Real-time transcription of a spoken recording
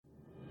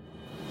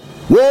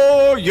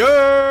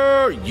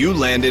Warrior! You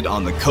landed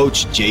on the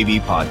Coach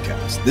JV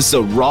podcast. This is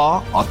a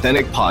raw,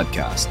 authentic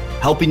podcast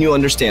helping you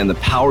understand the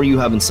power you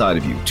have inside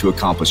of you to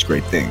accomplish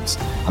great things.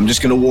 I'm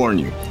just going to warn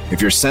you,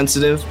 if you're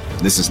sensitive,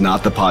 this is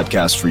not the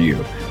podcast for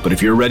you. But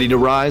if you're ready to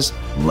rise,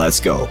 let's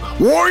go.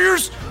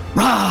 Warriors,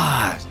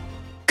 rise!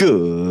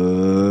 Good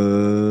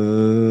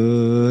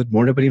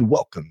morning, everybody, and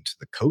welcome to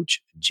the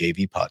Coach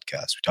JV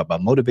podcast. We talk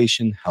about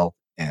motivation, health,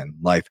 and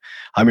life.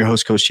 I'm your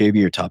host, Coach JV,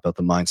 your top health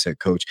and mindset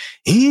coach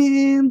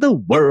in the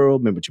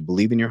world. Remember, what you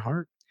believe in your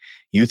heart,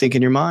 you think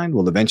in your mind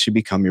will eventually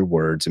become your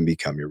words and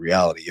become your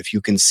reality. If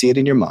you can see it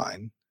in your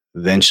mind,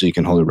 eventually you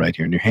can hold it right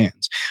here in your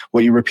hands.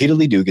 What you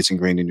repeatedly do gets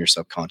ingrained in your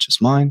subconscious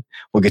mind.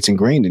 What gets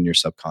ingrained in your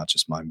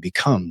subconscious mind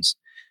becomes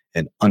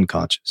an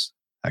unconscious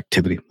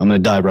activity. I'm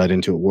going to dive right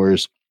into it,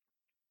 warriors.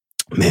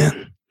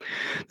 Man,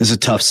 this is a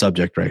tough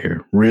subject right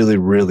here. Really,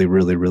 really,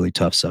 really, really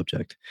tough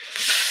subject.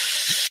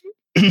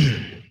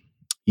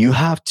 You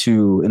have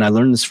to, and I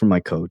learned this from my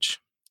coach,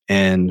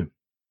 and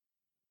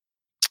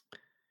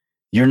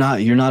you're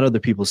not other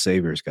people's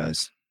saviors,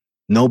 guys.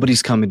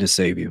 Nobody's coming to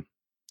save you.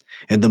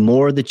 And the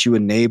more that you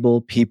enable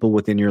people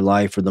within your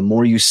life, or the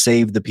more you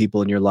save the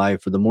people in your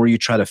life, or the more you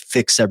try to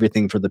fix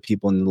everything for the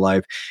people in your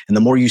life, and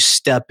the more you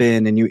step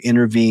in and you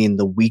intervene,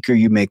 the weaker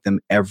you make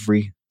them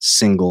every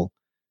single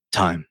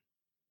time.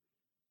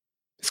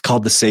 It's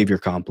called the savior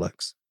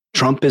complex.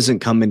 Trump isn't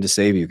coming to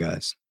save you,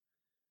 guys.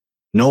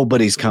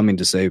 Nobody's coming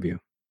to save you.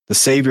 The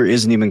Savior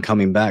isn't even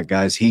coming back,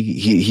 guys.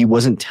 He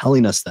wasn't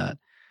telling us that.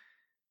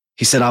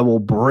 He said, I will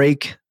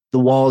break the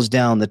walls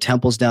down, the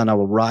temples down. I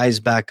will rise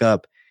back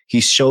up.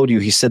 He showed you.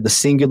 He said the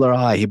singular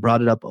I. He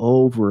brought it up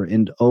over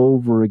and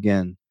over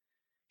again.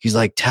 He's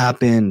like,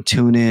 tap in,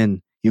 tune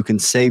in. You can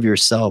save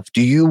yourself.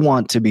 Do you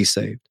want to be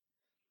saved?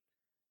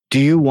 Do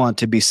you want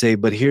to be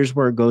saved? But here's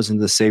where it goes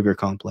into the Savior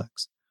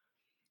complex.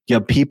 You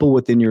have people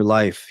within your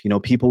life,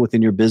 people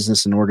within your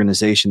business and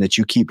organization that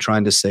you keep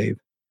trying to save,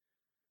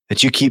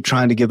 that you keep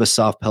trying to give a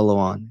soft pillow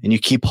on, and you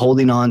keep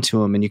holding on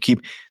to them, and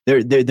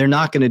they're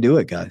not going to do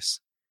it, guys,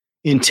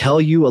 until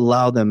you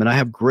allow them. And I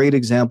have great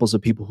examples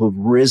of people who have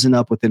risen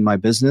up within my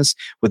business,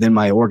 within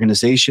my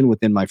organization,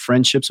 within my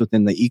friendships,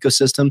 within the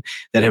ecosystem,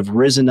 that have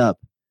risen up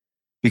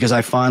because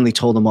I finally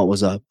told them what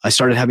was up. I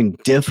started having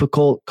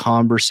difficult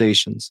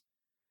conversations,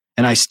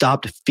 and I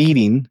stopped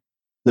feeding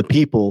the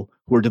people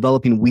who were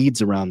developing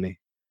weeds around me.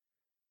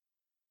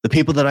 The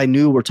people that I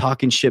knew were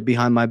talking shit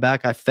behind my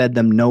back, I fed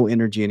them no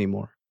energy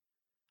anymore.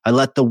 I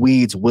let the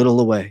weeds whittle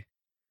away.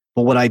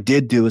 But what I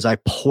did do is I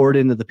poured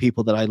into the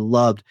people that I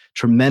loved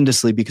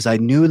tremendously because I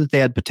knew that they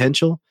had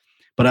potential,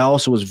 but I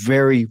also was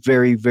very,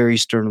 very, very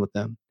stern with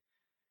them.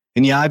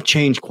 And yeah, I've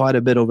changed quite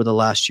a bit over the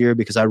last year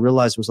because I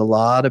realized there was a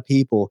lot of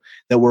people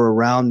that were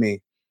around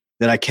me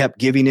that I kept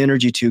giving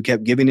energy to,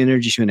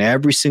 and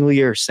every single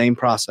year, same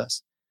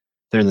process.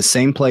 They're in the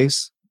same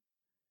place,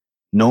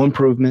 no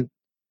improvement.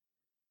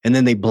 And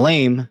then they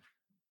blame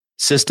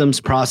systems,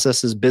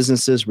 processes,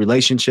 businesses,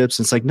 relationships.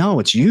 It's like, no,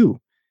 it's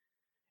you.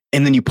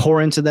 And then you pour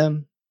into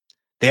them.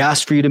 They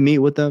ask for you to meet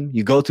with them.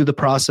 You go through the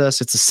process.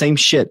 It's the same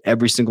shit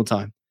every single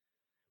time.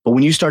 But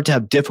when you start to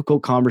have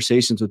difficult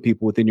conversations with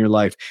people within your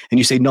life and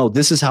you say, no,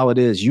 this is how it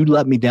is. You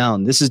let me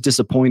down. This is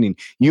disappointing.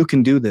 You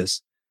can do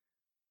this.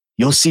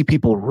 You'll see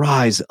people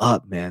rise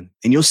up, man.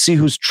 And you'll see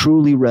who's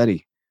truly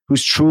ready,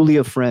 who's truly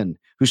a friend,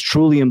 who's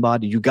truly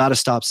embodied. You got to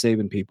stop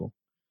saving people.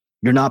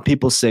 You're not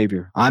people's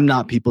savior. I'm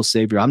not people's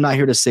savior. I'm not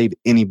here to save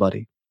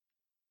anybody.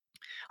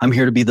 I'm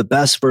here to be the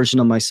best version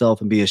of myself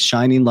and be a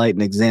shining light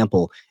and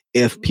example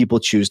if people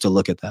choose to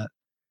look at that.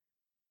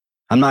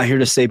 I'm not here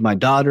to save my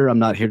daughter. I'm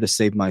not here to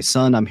save my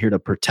son. I'm here to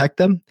protect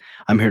them.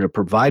 I'm here to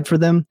provide for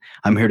them.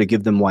 I'm here to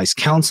give them wise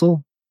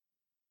counsel,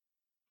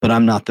 but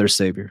I'm not their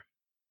savior.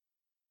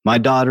 My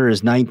daughter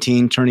is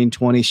 19, turning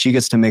 20. She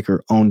gets to make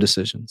her own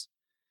decisions.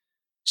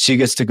 She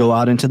gets to go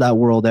out into that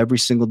world every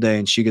single day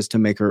and she gets to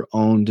make her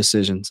own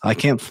decisions. I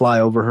can't fly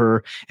over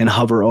her and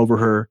hover over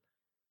her.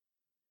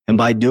 And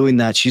by doing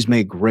that, she's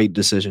made great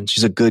decisions.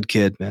 She's a good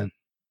kid, man.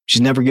 She's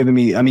never given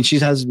me, she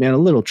has, a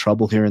little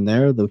trouble here and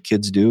there. The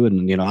kids do.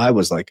 And, I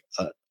was like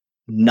a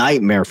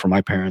nightmare for my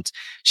parents.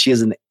 She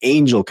is an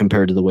angel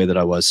compared to the way that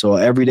I was. So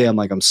every day I'm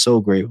like, I'm so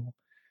grateful.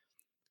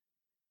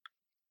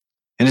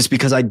 And it's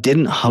because I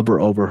didn't hover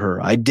over her.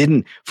 I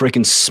didn't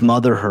freaking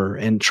smother her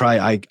and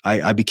try.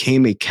 I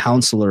became a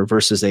counselor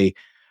versus I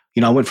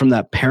went from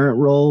that parent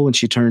role when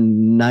she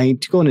turned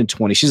 19, going into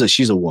 20.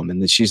 She's a woman.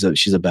 That she's a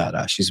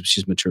badass.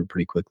 She's matured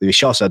pretty quickly.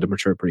 She also had to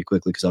mature pretty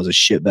quickly because I was a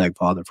shitbag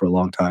father for a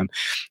long time,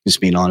 just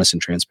being honest and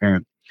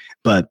transparent.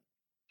 But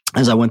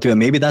as I went through it,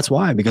 maybe that's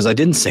why, because I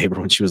didn't save her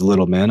when she was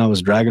little, man. I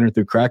was dragging her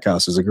through crack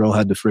houses. A girl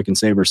had to freaking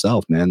save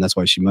herself, man. That's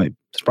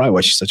probably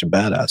why she's such a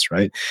badass,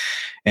 right?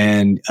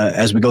 And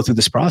as we go through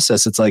this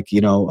process, it's like,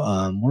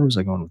 where was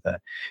I going with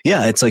that?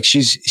 Yeah, it's like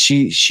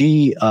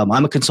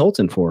I'm a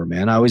consultant for her,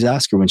 man. I always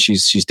ask her when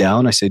she's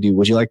down, I say, dude,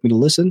 would you like me to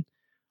listen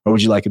or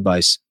would you like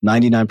advice?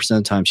 99% of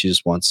the time, she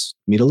just wants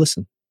me to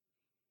listen,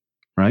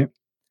 right?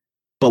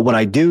 But what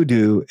I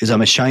do is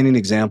I'm a shining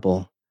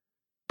example.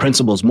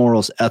 principles,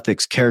 morals,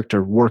 ethics,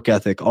 character, work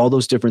ethic, all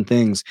those different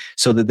things,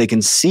 so that they can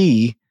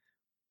see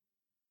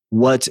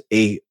what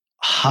a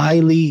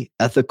highly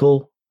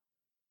ethical,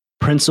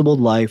 principled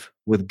life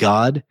with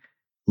God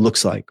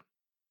looks like.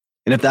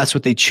 And if that's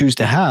what they choose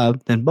to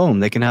have, then boom,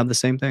 they can have the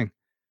same thing.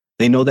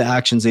 They know the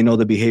actions, they know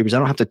the behaviors. I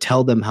don't have to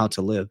tell them how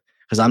to live,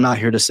 because I'm not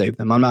here to save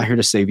them. I'm not here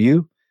to save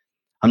you.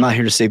 I'm not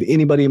here to save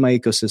anybody in my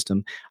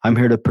ecosystem. I'm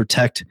here to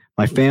protect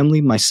my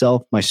family,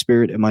 myself, my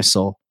spirit, and my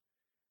soul.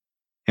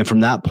 And from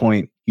that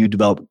point, you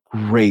develop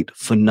great,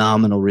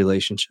 phenomenal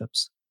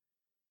relationships.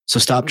 So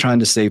stop trying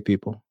to save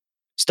people.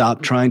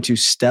 Stop trying to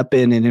step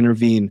in and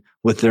intervene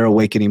with their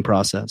awakening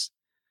process.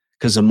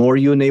 Because the more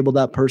you enable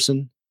that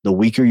person, the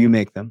weaker you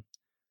make them.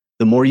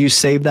 The more you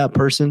save that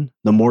person,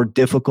 the more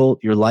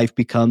difficult your life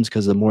becomes,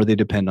 because the more they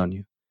depend on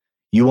you.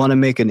 You want to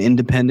make an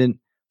independent,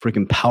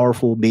 freaking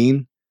powerful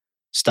being?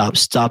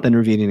 Stop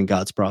intervening in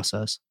God's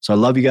process. So I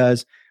love you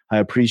guys. I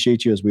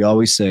appreciate you. As we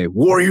always say,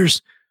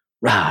 warriors,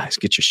 rise,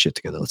 get your shit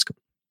together. Let's go.